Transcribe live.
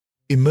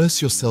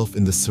Immerse yourself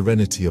in the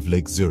serenity of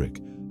Lake Zurich,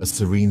 a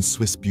serene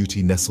Swiss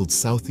beauty nestled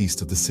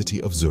southeast of the city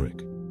of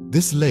Zurich.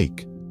 This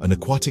lake, an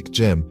aquatic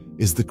gem,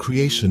 is the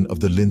creation of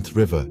the Linth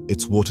River,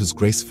 its waters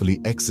gracefully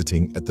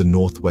exiting at the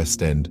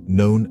northwest end,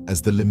 known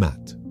as the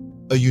Limmat.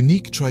 A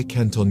unique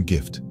tri-canton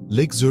gift,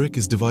 Lake Zurich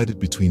is divided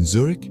between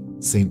Zurich,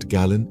 St.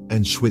 Gallen,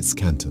 and Schwyz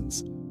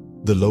cantons.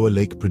 The lower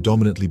lake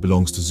predominantly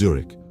belongs to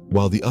Zurich,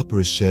 while the upper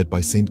is shared by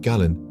St.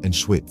 Gallen and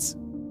Schwyz.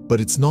 But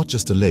it's not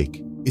just a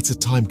lake, it's a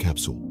time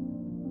capsule.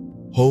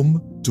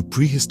 Home to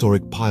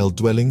prehistoric pile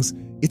dwellings,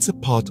 it's a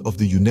part of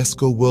the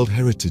UNESCO World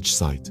Heritage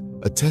Site,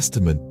 a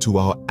testament to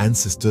our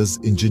ancestors'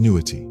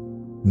 ingenuity.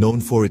 Known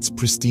for its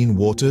pristine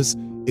waters,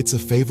 it's a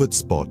favored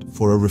spot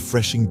for a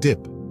refreshing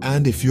dip.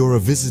 And if you're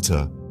a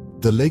visitor,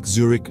 the Lake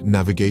Zurich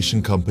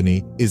Navigation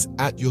Company is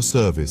at your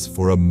service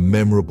for a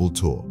memorable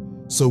tour.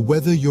 So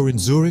whether you're in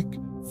Zurich,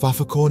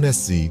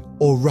 Pfafferkorn-SC,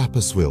 or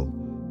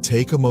Rapperswil,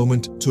 take a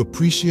moment to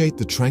appreciate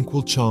the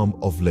tranquil charm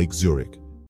of Lake Zurich.